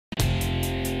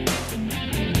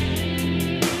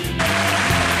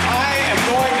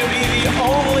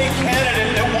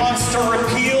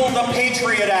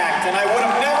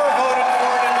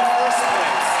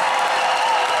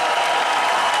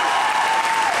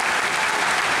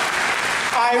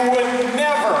I would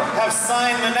never have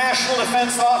signed the National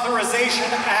Defense Authorization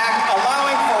Act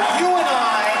allowing for you and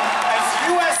I, as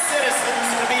U.S. citizens,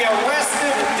 to be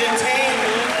arrested and detained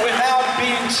without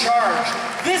being charged.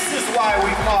 This is why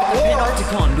we fought war.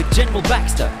 Panopticon with General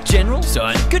Baxter. General,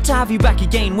 son, good to have you back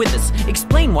again with us.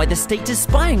 Explain why the state is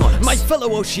spying on us. My fellow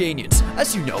Oceanians,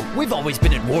 as you know, we've always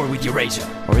been at war with Eurasia.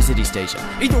 Or is it East Asia?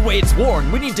 Either way, it's war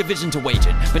and we need division to wage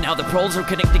it. But now the proles are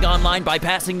connecting online,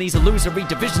 bypassing these illusory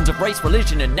divisions of race,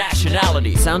 religion, and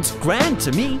nationality. Sounds grand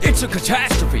to me. It's a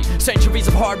catastrophe. Centuries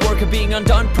of hard work are being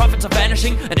undone, profits are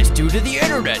vanishing, and it's due to the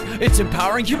internet. It's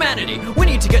empowering humanity. We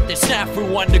need to get this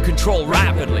snafu under control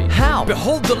rapidly. How?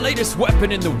 Behold the latest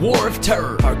weapon in the war of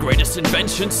terror. Our greatest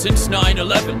invention since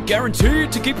 9/11.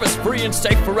 Guaranteed to keep us free and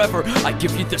safe forever. I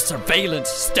give you the surveillance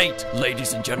state,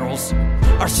 ladies and generals.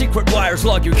 Our secret wires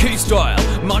log your key style.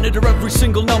 Monitor every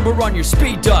single number on your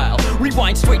speed dial.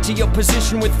 Rewind straight to your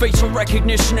position with facial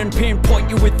recognition and pinpoint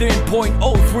you within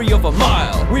 0.03 of a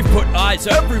mile. We've put eyes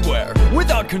everywhere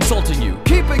without consulting you,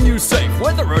 keeping you safe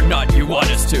whether or not you want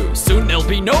us to. Soon there'll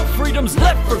be no freedoms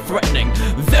left for threatening.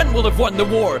 Then we'll have won the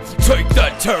war. Take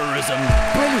that, terrorism.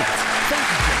 Brilliant. Thank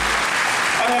you, General.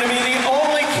 I'm going to be the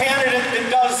only candidate that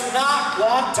does not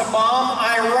want to bomb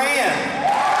Iran.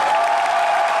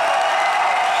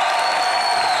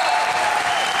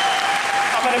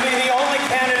 I'm going to be the only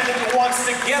candidate that wants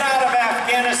to get out of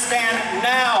Afghanistan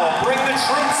now. Bring the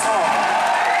troops home.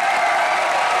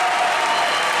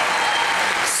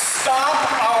 Stop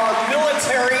our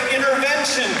military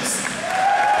interventions.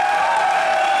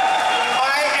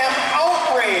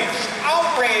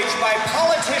 By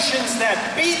politicians that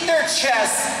beat their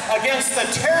chests against the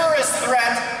terrorist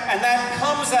threat, and that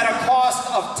comes at a cost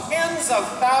of tens of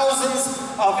thousands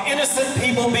of innocent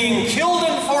people being killed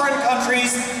in foreign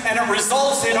countries, and it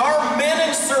results in our men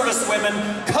and servicewomen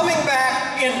coming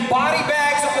back in body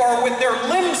bags or with their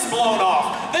limbs blown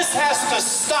off. This has to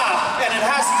stop, and it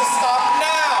has to stop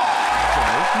now.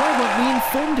 Why weren't we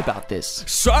informed about this?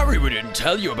 Sorry we didn't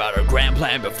tell you about our grand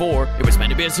plan before. It was meant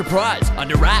to be a surprise,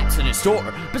 under wraps in a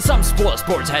store. But some spoil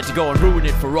sports had to go and ruin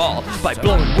it for all by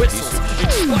blowing whistles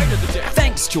in spite of the day.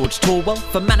 Thanks, George Orwell,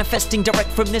 for manifesting direct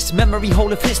from this memory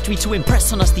hole of history to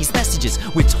impress on us these messages.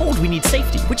 We're told we need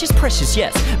safety, which is precious,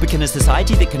 yes. But can a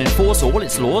society that can enforce all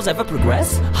its laws ever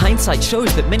progress? Hindsight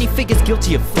shows that many figures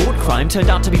guilty of thought crime turned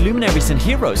out to be luminaries and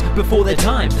heroes before their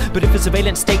time. But if a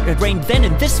surveillance state had reigned then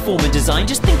in this form and design,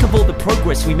 just think of all the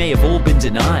progress we may have all been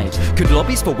denied. Could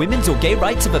lobbies for women's or gay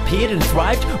rights have appeared and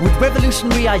thrived? Would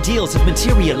revolutionary ideals have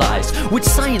materialized? Would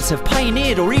science have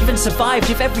pioneered or even survived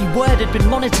if every word had been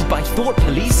monitored by thought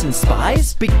police and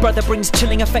spies? Big Brother brings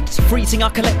chilling effects, freezing our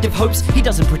collective hopes. He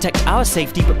doesn't protect our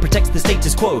safety but protects the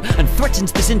status quo and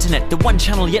threatens this internet, the one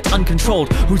channel yet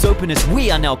uncontrolled, whose openness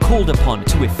we are now called upon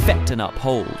to effect and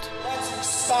uphold. Let's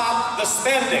stop the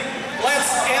spending.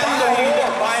 Let's end the war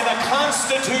by the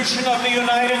Constitution of the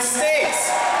United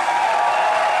States.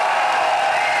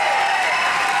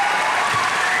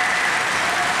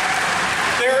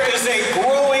 There is a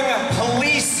growing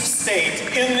police state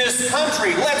in this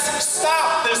country. Let's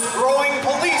stop this growing